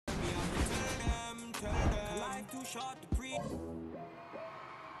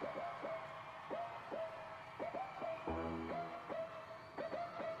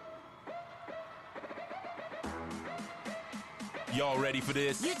Y'all ready for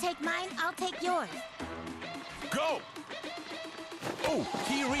this? You take mine, I'll take yours. Go! Oh,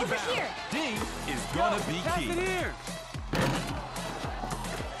 key rebound. Over here. D is gonna be Pass key. it here.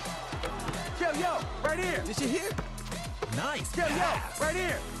 Yo, right here. Did you hear? Nice Yo, pass. right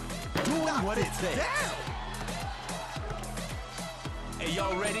here. Doing what it takes. Down. Hey,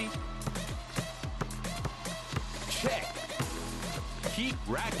 y'all ready? Check. Keep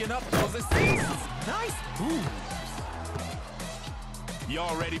racking up those assists. Nice moves.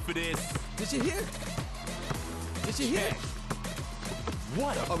 Y'all ready for this? Did you hear? Did you hear? Check.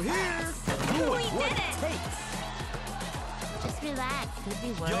 What a Over here. pass. Doing We what did it it. takes. Just relax, could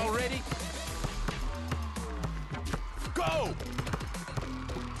be worse. Y'all ready? Go!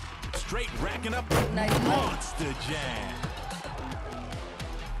 Straight racking up the Nice play. monster jam.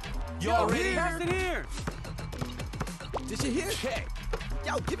 Y'all ready? Pass it here. Did you hear? Check.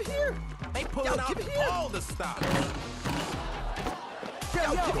 Yo, give it here. They pulling out give it here. all the stops.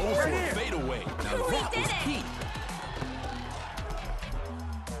 Yo, Going for right a here. fadeaway. Now We that did was it. key.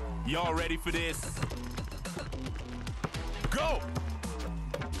 Y'all ready for this? Go!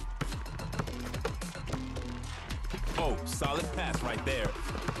 Oh, solid pass right there.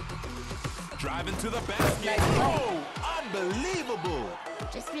 Driving to the basket. Oh, unbelievable.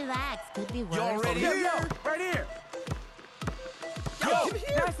 Just relax, could be worse. Y'all ready? Yo, right here. Go! Give it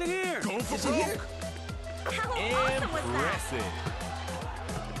here. Pass it here. Going for Did you hear? broke. How awesome was that? Impressive.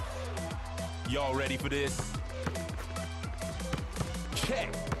 Y'all ready for this? Check.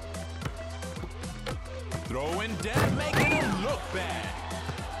 Throwing down, making him look bad.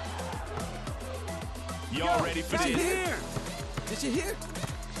 Y'all ready for Pass it this? here. Did you hear?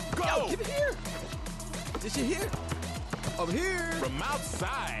 Go! Yo, give it here. Did you hear? Over here. From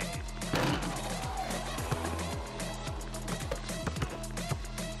outside.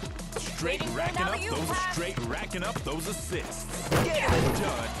 Straight Waiting for racking another up you those pass. straight racking up those assists. Get it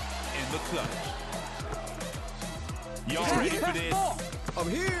done in the clutch. Y'all Did you ready hear? for Pass the this? ball. Over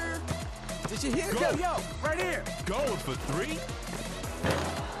here. Did you hear? Go. Yo, right here. Going for three.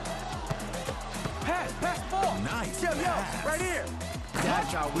 Pass the ball. Nice Yo, pass. right here.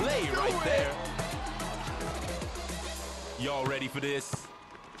 That's our play right there. Y'all ready for this?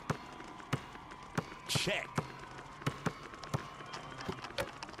 Check.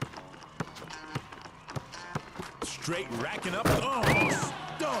 Straight racking up. Oh,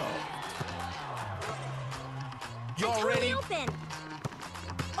 stuff. Y'all I'm totally ready? open.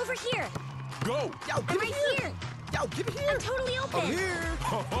 Over here. Go. Yo, I'm give right it here. here. Yo, give it here. I'm totally open. Over here.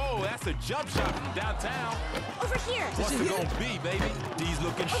 Oh, that's a jump shot from downtown. Over here. What's you it hear? gonna be, baby? D's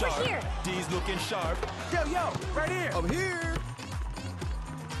looking Over sharp. here. D's looking sharp. Yo, right here. Over here.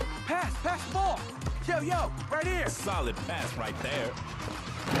 Pass the ball. Yo, right here. Solid pass right there.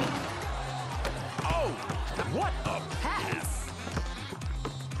 Oh, what a pass.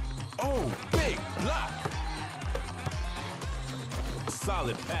 Oh, big block.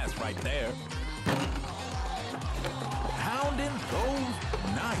 Solid pass right there. Pounding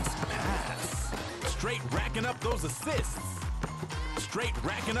those, nice pass. Straight racking up those assists. Straight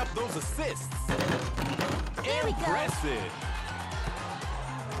racking up those assists. There we go. Impressive.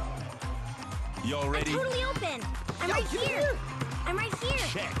 Y'all I'm ready? totally open. I'm Yo, right give it here. here. I'm right here.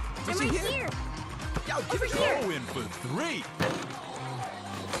 Check. I'm Did you right hear? here. Yo, give Over it here. here. Going for three.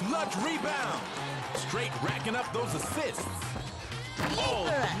 Clutch rebound. Straight racking up those assists. Oh,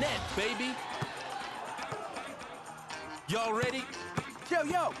 Yeah. net, baby. Y'all ready?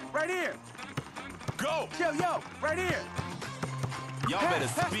 Yo, right here. Go. Yo, right here. Y'all Pass, better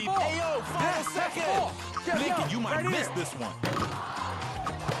pass speed. ball. Hey, yo, Pass, final pass second. ball. Yo, Blinking, you might right miss here. this one.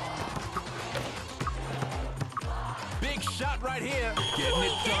 Big shot right here. Getting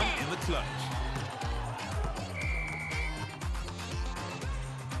it done in the clutch.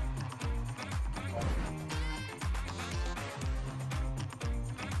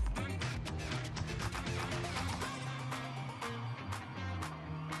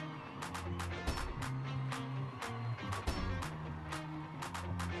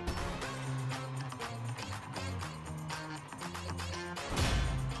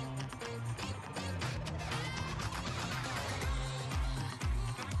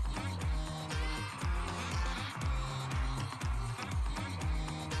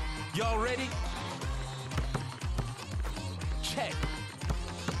 Y'all ready? Check.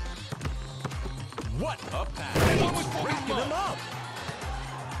 What a pass. Racking them up.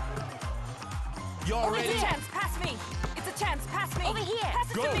 Y'all Oh, it's ready? a chance. Pass me. It's a chance. Pass me. Over here.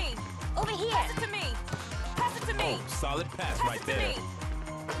 Pass it Go. to me. Over here. Pass it to me. Pass it to me. Oh, solid pass right it to there. me.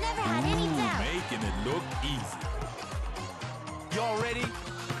 Never had any doubt. Making it look easy. Y'all ready?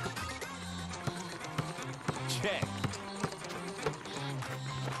 Check.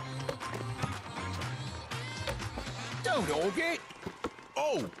 Don't hold it.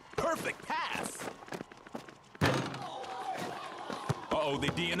 Oh, perfect pass. Uh-oh, they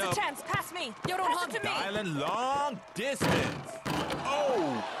D'ing It's up. a chance. Pass me. Yo, don't hug to me. Dialing long distance.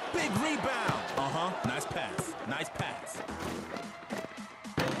 Oh, big rebound. Uh-huh, nice pass. Nice pass.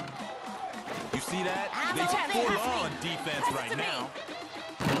 You see that? I'm They open. full Pass me. on defense Pass it right to me. now.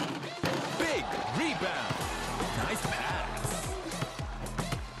 Big rebound. Nice pass.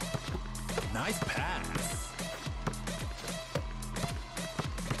 Nice pass.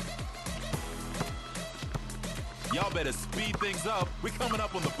 Y'all better speed things up. We're coming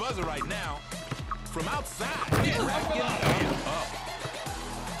up on the buzzer right now. From outside. Get up.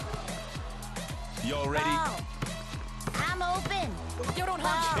 Y'all ready? Ball. I'm open. Yo, don't Ball.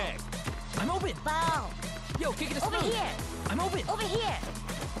 hug. Check. I'm open. Ball. Yo, kick it to Over smooth. here. I'm open. Over here.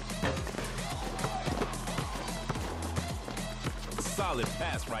 Solid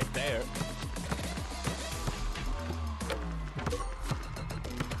pass right there.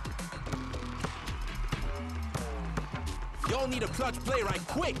 Y'all need a clutch play right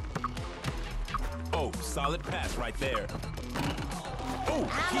quick. Oh, solid pass right there. Oh,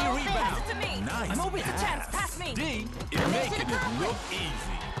 key I'm open. rebound. Pass it to me. Nice I'm open. It's a chance. Pass me. D is Mission making it accomplished. look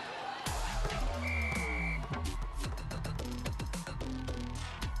easy.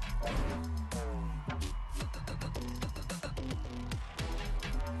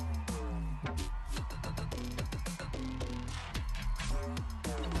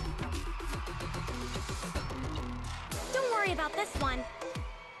 Don't worry about this one.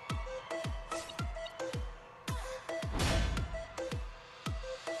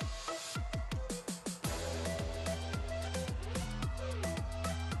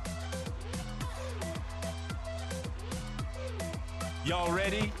 Y'all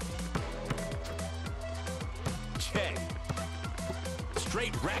ready? Check.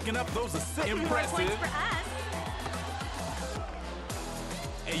 Straight racking up those assists. More Impressive. points for us.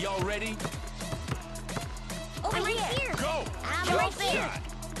 Hey, y'all ready? Over I'm right here. Go! I'm Jump right here. shot.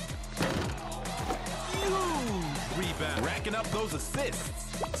 Huge rebound. Racking up those assists.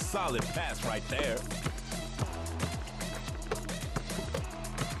 Solid pass right there.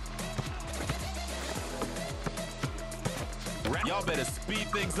 Y'all better speed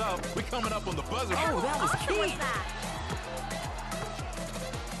things up. We're coming up on the buzzer. Oh, that was Awesome was key. that?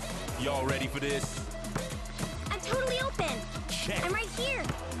 Y'all ready for this? I'm totally open. Check. I'm right here.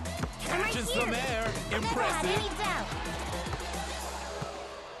 I'm right Catching here. some air. Never had any Impressive. doubt.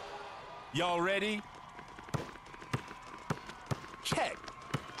 Y'all ready? Check.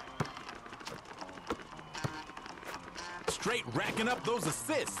 Straight racking up those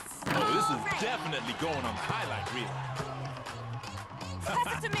assists. Oh, this is Alright. definitely going on the highlight reel.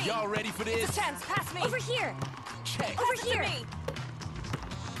 Pass it to me. Y'all ready for this? It's a chance. Pass me. Over here. Check. Over Pass it here. to me.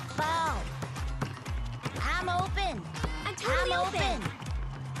 Ball. I'm open. I'm totally open.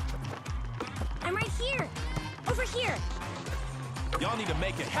 I'm right here. Over here. Y'all need to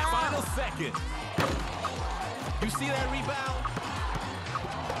make it Wow. final second. You see that rebound?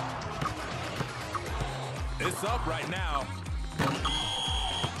 It's up right now.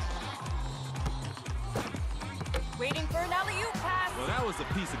 Waiting for an alley-oop pass. Well, that was a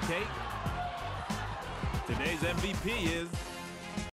piece of cake. Today's MVP is